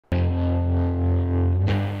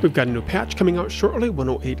We've got a new patch coming out shortly,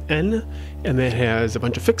 108N, and that has a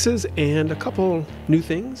bunch of fixes and a couple new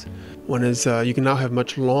things. One is you can now have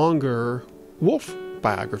much longer wolf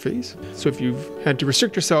biographies. So if you've had to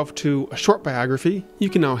restrict yourself to a short biography, you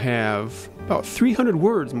can now have about 300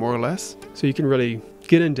 words, more or less, so you can really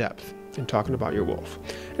get in depth in talking about your wolf.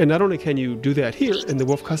 And not only can you do that here in the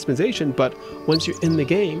wolf customization, but once you're in the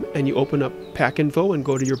game and you open up pack info and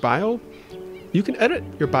go to your bio, you can edit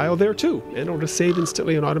your bio there too, and it'll just save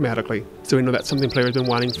instantly and automatically. So we know that's something players have been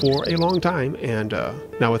wanting for a long time, and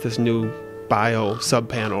now with this new bio sub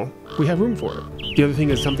panel, we have room for it. The other thing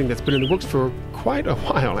is something that's been in the works for quite a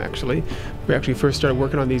while, actually. We actually first started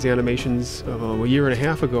working on these animations a year and a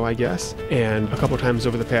half ago, I guess, and a couple times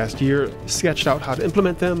over the past year sketched out how to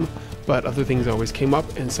implement them, but other things always came up,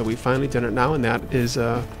 and so we finally done it now, and that is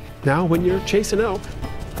now when you're chasing elk,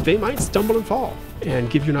 they might stumble and fall, and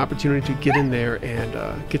give you an opportunity to get in there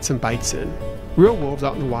and get some bites in. Real wolves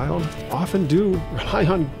out in the wild often do rely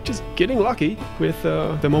on just getting lucky with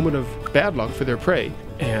the moment of bad luck for their prey.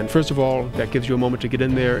 And first of all, that gives you a moment to get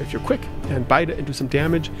in there if you're quick and bite it and do some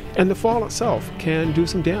damage. And the fall itself can do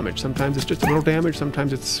some damage. Sometimes it's just a little damage,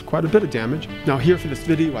 sometimes it's quite a bit of damage. Now here for this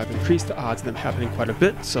video, I've increased the odds of them happening quite a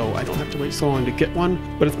bit, so I don't have to wait so long to get one,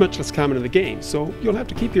 but it's much less common in the game, so you'll have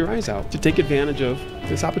to keep your eyes out to take advantage of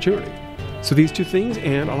this opportunity. So these two things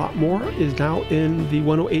and a lot more is now in the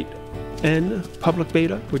 108N public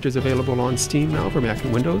beta, which is available on Steam now for Mac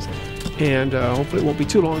and Windows. And hopefully it won't be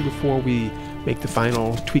too long before we make the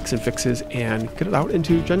final tweaks and fixes and get it out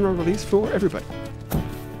into general release for everybody.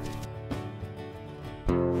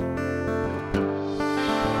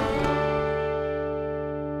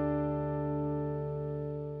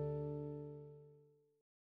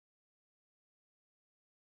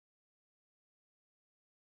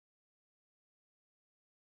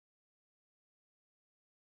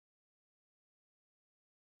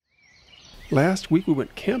 Last week we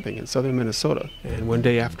went camping in southern Minnesota, and one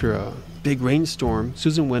day after a big rainstorm,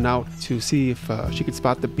 Susan went out to see if she could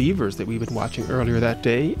spot the beavers that we'd been watching earlier that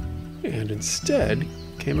day, and instead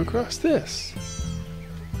came across this.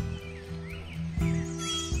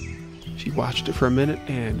 She watched it for a minute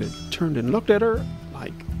and it turned and looked at her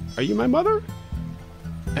like, "Are you my mother?"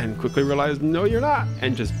 And quickly realized, "No, you're not,"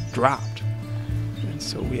 and just dropped. And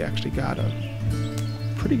so we actually got a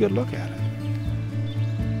pretty good look at it.